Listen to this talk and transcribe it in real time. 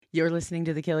You're listening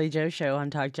to The Kelly Joe Show on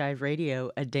Talk Jive Radio,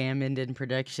 a Dan Minden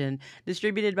production,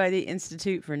 distributed by the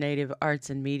Institute for Native Arts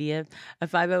and Media, a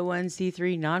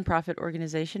 501c3 nonprofit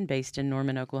organization based in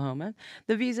Norman, Oklahoma.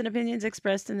 The views and opinions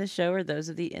expressed in this show are those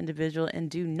of the individual and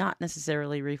do not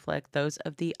necessarily reflect those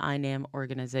of the INAM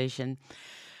organization.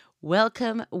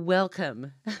 Welcome,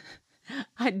 welcome.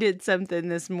 I did something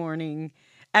this morning.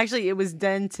 Actually, it was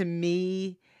done to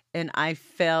me, and I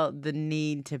felt the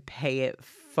need to pay it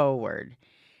forward.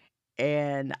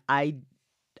 And I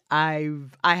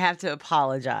have to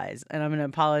apologize, and I'm going to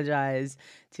apologize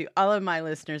to all of my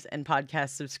listeners and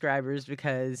podcast subscribers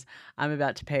because I'm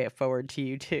about to pay it forward to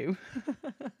you too.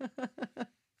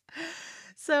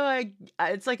 So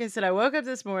it's like I said, I woke up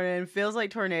this morning, feels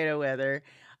like tornado weather.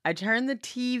 I turned the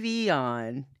TV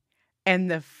on,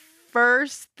 and the very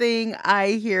first thing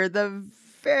I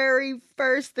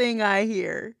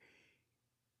hear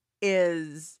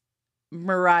is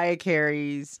Mariah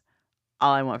Carey's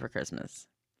All I Want for Christmas.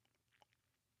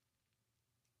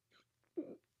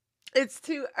 It's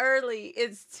too early.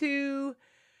 It's too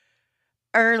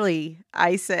early,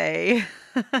 I say.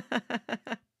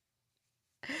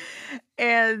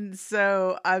 And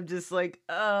so I'm just like,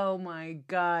 oh my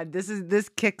God, this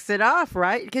kicks it off,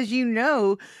 right? Because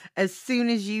as soon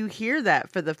as you hear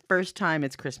that for the first time,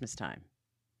 it's Christmas time.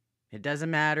 It doesn't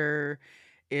matter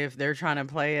if they're trying to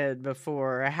play it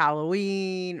before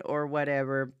Halloween or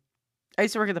whatever. I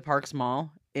used to work at the Parks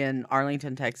Mall in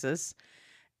Arlington, Texas.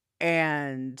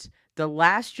 And the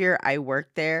last year I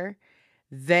worked there,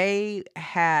 they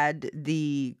had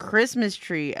the Christmas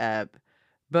tree up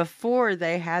before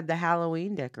they had the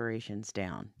Halloween decorations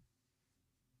down.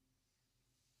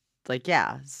 It's like,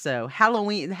 yeah, so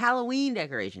Halloween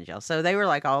decorations, y'all. So they were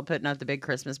like all putting up the big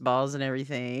Christmas balls and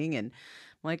everything. And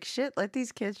I'm like, shit, let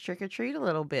these kids trick or treat a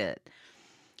little bit.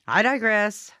 I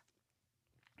digress.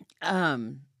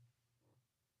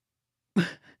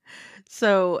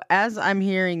 So as I'm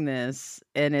hearing this,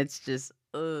 and it's just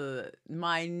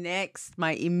my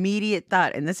immediate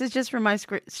thought, and this is just from my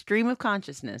scream of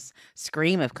consciousness,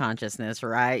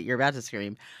 right? You're about to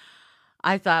scream.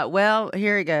 I thought, well,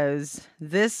 here it goes.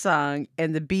 This song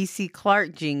and the BC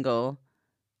Clark jingle.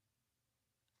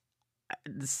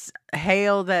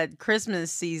 Hail that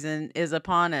Christmas season is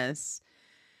upon us.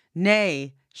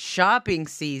 Nay, shopping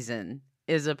season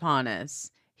is upon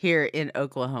us here in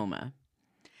Oklahoma.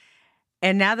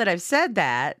 And now that I've said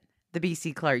that, the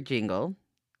BC Clark jingle,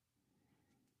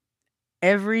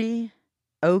 every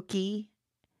Okie,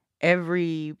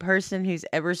 every person who's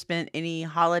ever spent any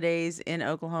holidays in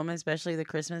Oklahoma, especially the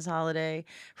Christmas holiday,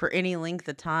 for any length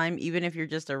of time, even if you're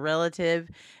just a relative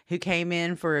who came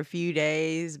in for a few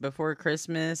days before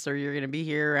Christmas, or you're going to be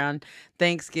here around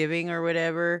Thanksgiving or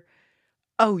whatever,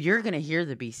 oh, you're going to hear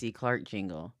the BC Clark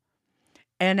jingle.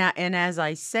 And as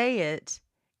I say it,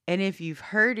 and if you've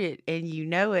heard it and you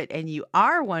know it and you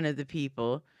are one of the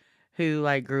people who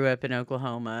like grew up in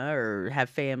Oklahoma or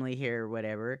have family here or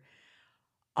whatever,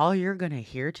 all you're going to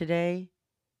hear today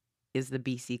is the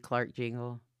BC Clark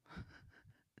jingle.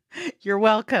 You're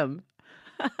welcome.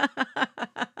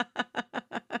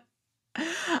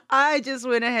 I just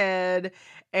went ahead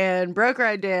and broke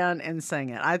right down and sang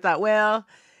it. I thought, well,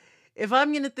 if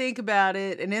I'm going to think about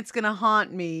it and it's going to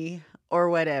haunt me or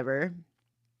whatever,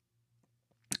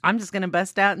 I'm just going to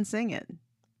bust out and sing it.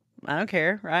 I don't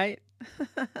care, right?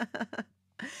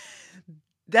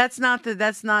 That's not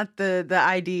the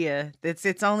idea.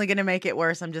 It's only going to make it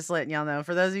worse. I'm just letting y'all know.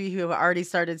 For those of you who have already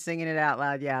started singing it out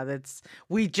loud, yeah,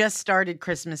 we just started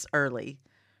Christmas early.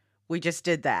 We just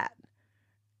did that.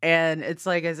 And it's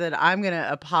like I said, I'm going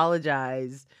to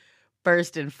apologize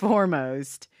first and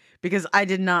foremost because I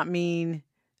did not mean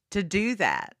to do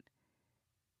that.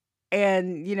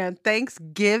 And,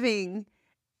 Thanksgiving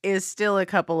is still a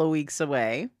couple of weeks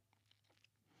away.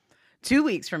 2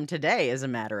 weeks from today, as a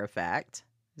matter of fact.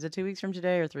 Is it 2 weeks from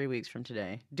today or 3 weeks from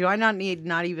today? Do I not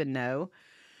even know?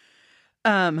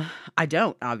 I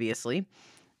don't, obviously.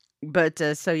 But,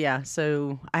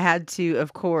 so I had to,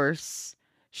 of course,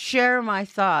 share my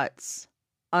thoughts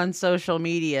on social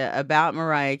media about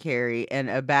Mariah Carey and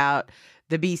about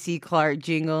the BC Clark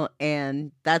jingle,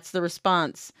 and that's the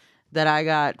response that I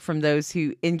got from those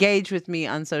who engage with me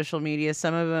on social media.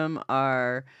 Some of them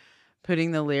are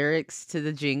putting the lyrics to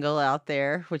the jingle out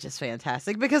there, which is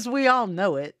fantastic because we all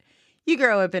know it. You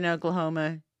grow up in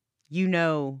Oklahoma, you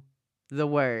know the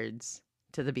words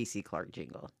to the BC Clark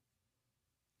jingle.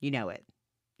 You know it.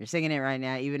 You're singing it right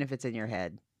now, even if it's in your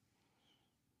head.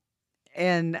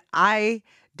 And I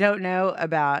don't know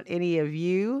about any of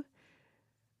you,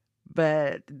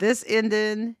 but this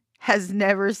Indian has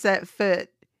never set foot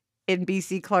in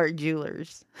BC Clark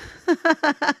Jewelers.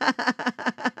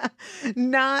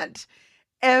 Not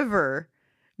ever.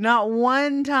 Not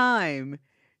one time.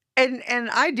 And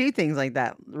I do things like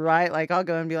that, right? Like I'll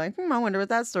go and be like, I wonder what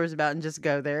that store's about, and just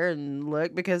go there and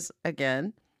look because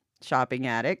again, shopping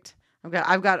addict.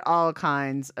 I've got all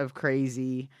kinds of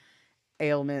crazy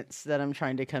ailments that I'm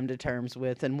trying to come to terms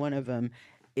with, and one of them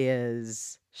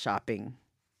is shopping.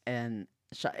 And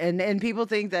and people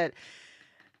think that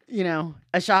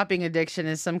a shopping addiction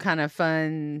is some kind of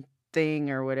fun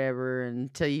thing or whatever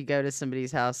until you go to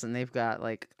somebody's house and they've got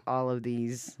like all of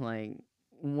these like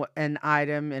an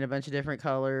item in a bunch of different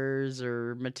colors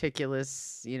or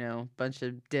meticulous, bunch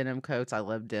of denim coats. I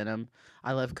love denim.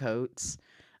 I love coats.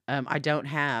 I don't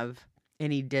have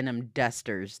any denim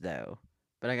dusters though,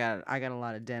 but I got a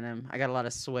lot of denim. I got a lot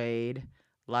of suede,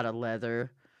 a lot of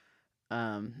leather,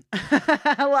 a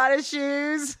lot of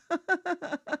shoes.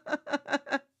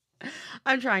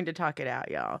 I'm trying to talk it out,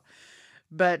 y'all.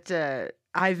 But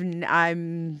I've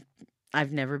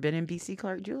never been in BC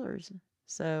Clark Jewelers.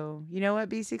 So, you know what,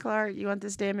 BC Clark, you want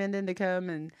this damn Indian to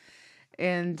come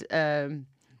and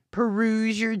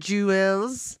peruse your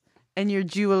jewels and your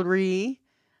jewelry.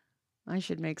 I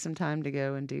should make some time to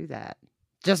go and do that.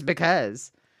 Just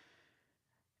because.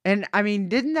 And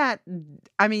didn't that,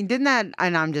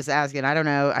 and I'm just asking, I don't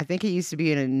know. I think it used to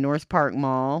be in a North Park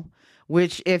Mall,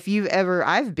 which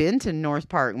I've been to North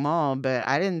Park Mall, but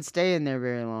I didn't stay in there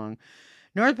very long.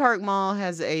 North Park Mall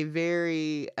has a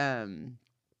very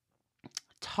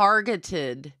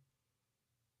targeted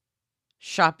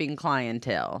shopping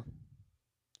clientele.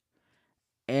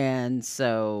 And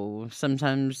so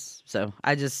sometimes,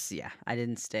 I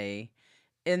didn't stay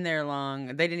in there long.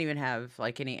 They didn't even have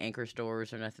like any anchor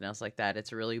stores or nothing else like that.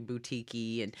 It's really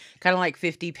boutique-y and kind of like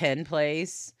 50 Penn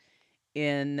Place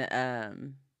in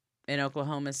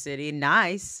Oklahoma City.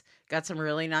 Nice. Got some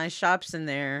really nice shops in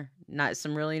there. Not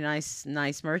some really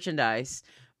nice merchandise,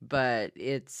 but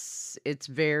it's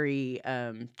very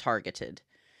targeted.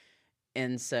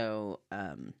 And so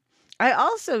I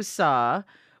also saw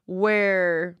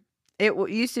where it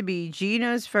used to be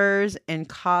Geno's Furs and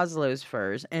Coslo's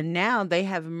Furs, and now they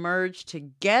have merged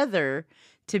together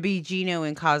to be Geno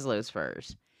and Coslo's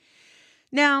Furs.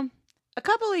 Now, a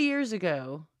couple of years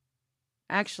ago,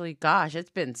 actually, gosh, it's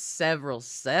been several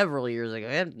years ago.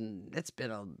 It's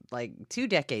been like 2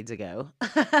 decades ago.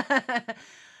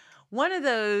 One of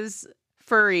those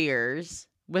furriers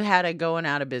had a going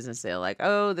out of business sale. Like,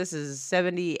 oh, this is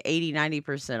 70, 80,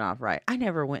 90% off. Right. I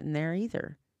never went in there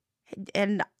either.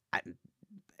 And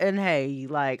hey,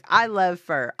 like, I love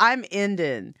fur. I'm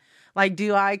Indian. Like,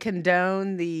 do I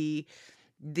condone the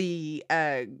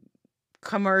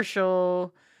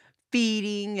commercial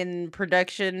feeding and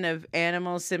production of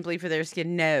animals simply for their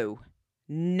skin?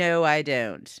 No, I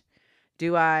don't.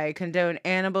 Do I condone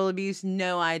animal abuse?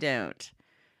 No, I don't.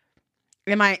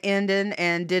 Am I Indian,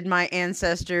 and did my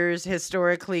ancestors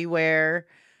historically wear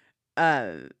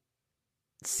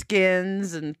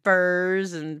skins and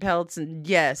furs and pelts? And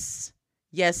yes,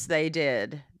 they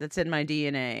did. That's in my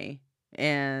DNA.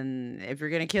 And if you're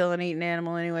going to kill and eat an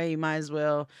animal anyway, you might as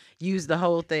well use the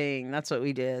whole thing. That's what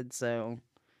we did. So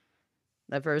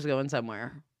that fur's going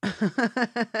somewhere.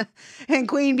 And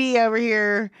Queen Bee over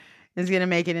here is going to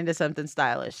make it into something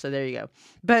stylish. So there you go.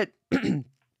 But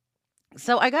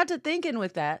so I got to thinking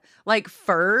with that, like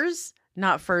Furs,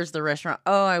 not Furs the restaurant.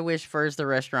 Oh, I wish Furs the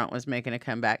restaurant was making a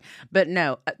comeback. But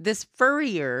no, this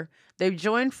furrier, they've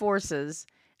joined forces.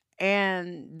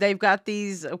 And they've got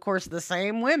these, of course, the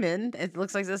same women. It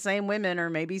looks like the same women, or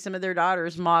maybe some of their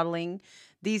daughters, modeling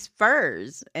these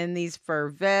furs and these fur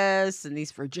vests and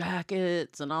these fur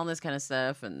jackets and all this kind of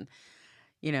stuff and,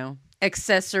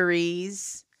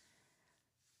 accessories.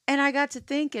 And I got to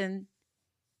thinking,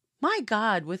 my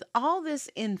God, with all this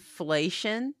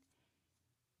inflation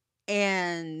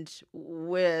and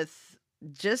with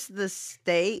just the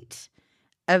state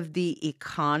of the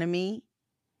economy,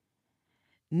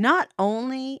 not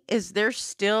only is there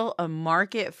still a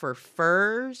market for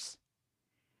furs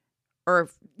or,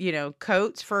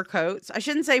 coats, fur coats. I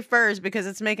shouldn't say furs because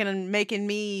it's making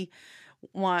me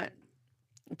want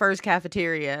Furs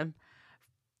Cafeteria.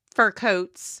 Fur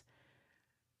coats.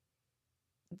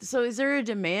 So is there a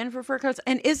demand for fur coats?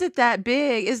 And is it that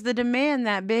big? Is the demand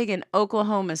that big in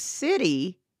Oklahoma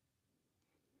City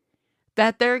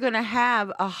that they're going to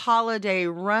have a holiday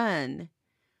run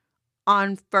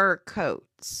on fur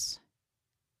coats?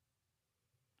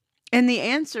 And the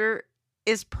answer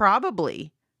is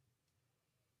probably.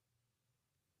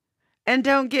 And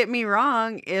don't get me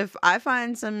wrong, if I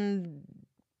find some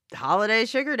holiday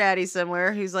sugar daddy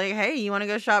somewhere who's like, hey, you want to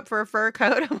go shop for a fur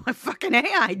coat? I'm like, fucking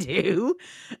hey, I do.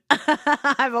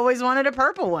 I've always wanted a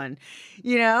purple one,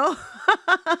 you know?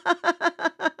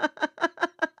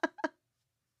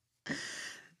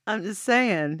 I'm just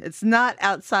saying, it's not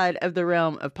outside of the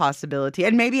realm of possibility.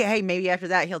 And maybe, hey, maybe after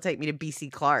that, he'll take me to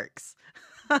BC Clark's.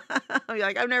 I'll be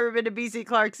like, I've never been to BC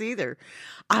Clark's either.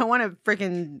 I want a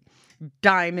freaking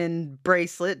diamond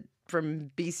bracelet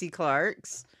from BC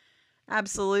Clark's.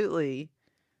 Absolutely.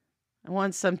 I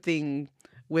want something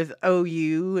with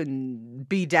OU and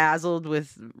bedazzled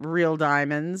with real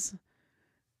diamonds.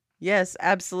 Yes,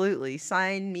 absolutely.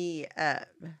 Sign me up.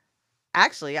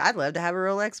 Actually, I'd love to have a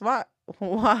Rolex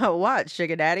watch,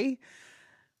 sugar daddy.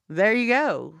 There you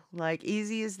go. Like,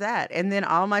 easy as that. And then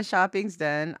all my shopping's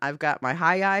done. I've got my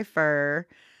high-eye fur.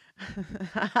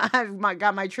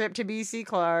 Got my trip to BC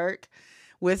Clark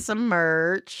with some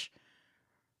merch.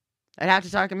 I'd have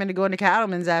to talk him into going to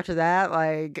Cattleman's after that.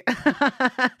 Like,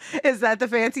 is that the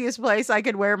fanciest place I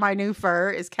could wear my new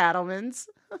fur? Is Cattleman's?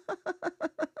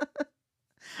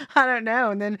 I don't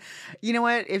know. And then, you know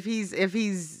what? If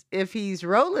he's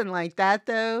rolling like that,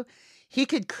 though, he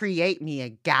could create me a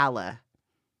gala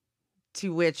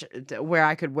where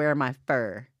I could wear my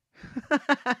fur.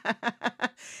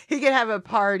 He could have a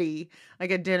party,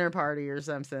 like a dinner party or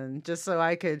something, just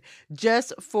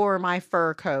for my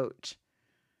fur coat.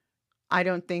 I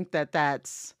don't think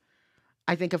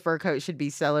I think a fur coat should be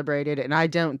celebrated, and I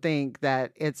don't think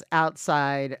that it's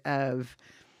outside of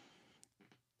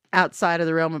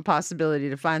the realm of possibility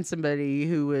to find somebody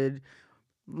who would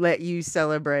let you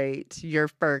celebrate your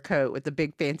fur coat with a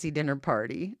big fancy dinner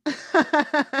party.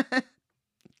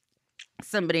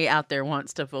 Somebody out there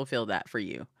wants to fulfill that for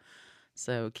you.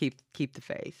 So keep the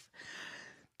faith.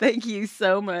 Thank you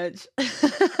so much.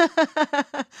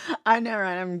 I know,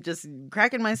 right? I'm just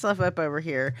cracking myself up over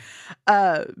here.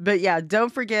 But yeah,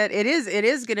 don't forget, it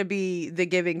is going to be the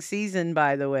giving season,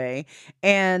 by the way.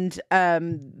 And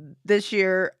this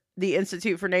year, the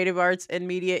Institute for Native Arts and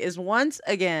Media is once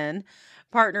again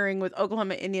partnering with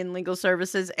Oklahoma Indian Legal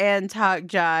Services and Talk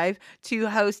Jive to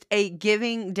host a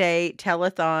Giving Day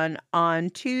telethon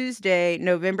on Tuesday,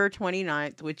 November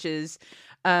 29th, which is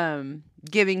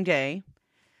Giving Day.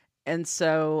 And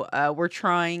so we're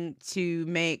trying to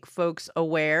make folks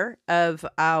aware of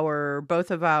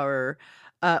both of our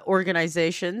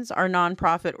organizations, our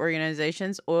nonprofit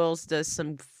organizations. Oils does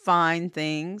some fine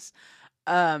things.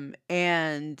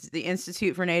 And the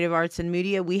Institute for Native Arts and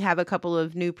Media, we have a couple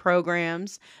of new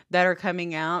programs that are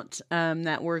coming out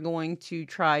that we're going to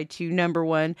try to, number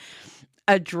one,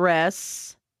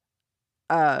 address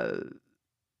pet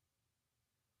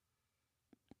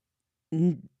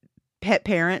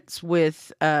parents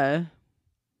with pet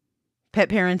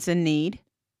parents in need.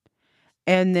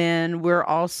 And then we're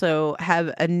also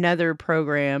have another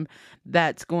program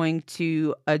that's going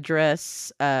to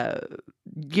address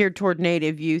geared toward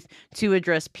Native youth to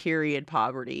address period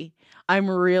poverty.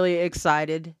 I'm really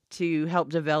excited to help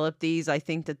develop these. I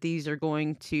think that these are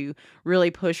going to really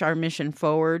push our mission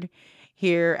forward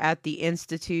here at the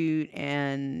Institute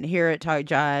and here at Talk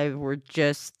Jive. We're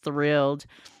just thrilled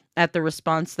at the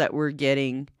response that we're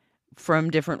getting from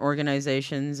different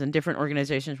organizations and different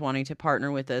organizations wanting to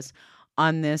partner with us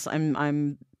on this.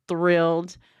 I'm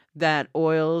thrilled that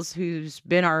Oils, who's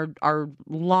been our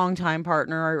longtime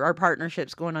partner, our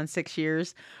partnership's going on 6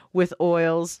 years with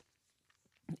Oils,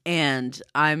 and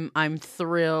I'm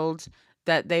thrilled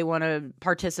that they want to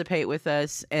participate with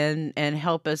us and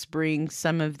help us bring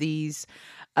some of these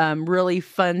really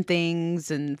fun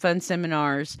things and fun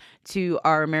seminars to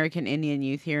our American Indian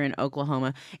youth here in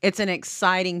Oklahoma. It's an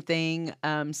exciting thing.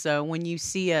 So when you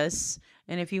see us,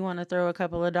 and if you want to throw a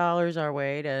couple of dollars our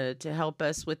way to help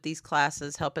us with these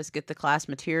classes, help us get the class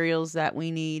materials that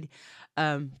we need,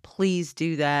 please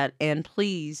do that. And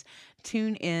please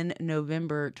tune in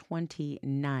November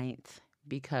 29th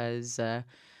because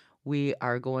we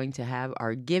are going to have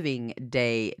our Giving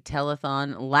Day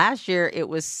telethon. Last year, it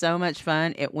was so much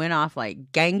fun. It went off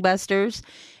like gangbusters.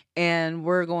 And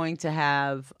we're going to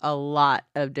have a lot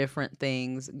of different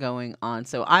things going on.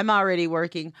 So I'm already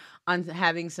working on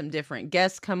having some different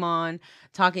guests come on,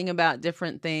 talking about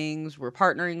different things. We're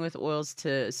partnering with Oils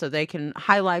so they can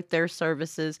highlight their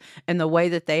services and the way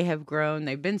that they have grown.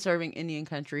 They've been serving Indian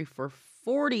country for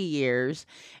 40 years,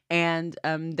 and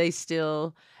they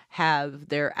still have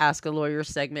their Ask a Lawyer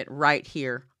segment right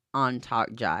here on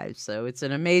Talk Jive. So it's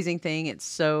an amazing thing. It's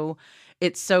so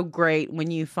great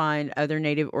when you find other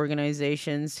Native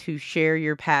organizations who share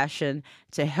your passion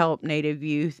to help Native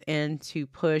youth and to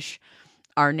push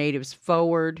our Natives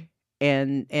forward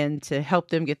and to help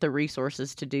them get the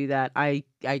resources to do that. I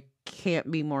can't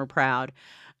be more proud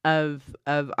of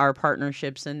our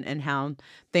partnerships and how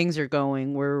things are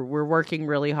going. We're working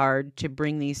really hard to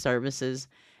bring these services,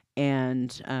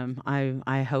 and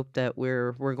I hope that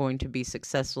we're going to be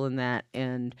successful in that.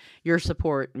 And your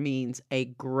support means a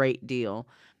great deal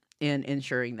in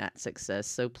ensuring that success.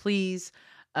 So please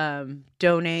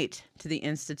donate to the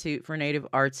Institute for Native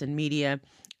Arts and Media.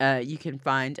 You can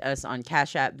find us on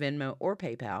Cash App, Venmo, or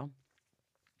PayPal.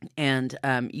 And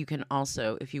you can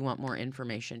also, if you want more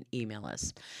information, email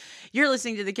us. You're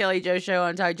listening to The Kelly Jo Show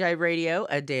on Talk Jive Radio,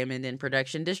 a Damn Indian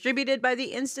production distributed by the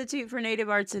Institute for Native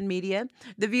Arts and Media.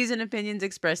 The views and opinions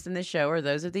expressed in this show are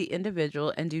those of the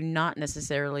individual and do not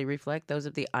necessarily reflect those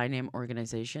of the INAM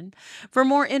organization. For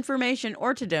more information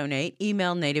or to donate,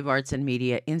 email Native Arts and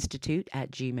Media Institute at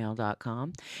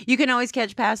gmail.com. You can always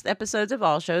catch past episodes of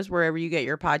all shows wherever you get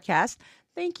your podcast.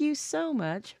 Thank you so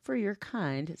much for your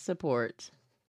kind support.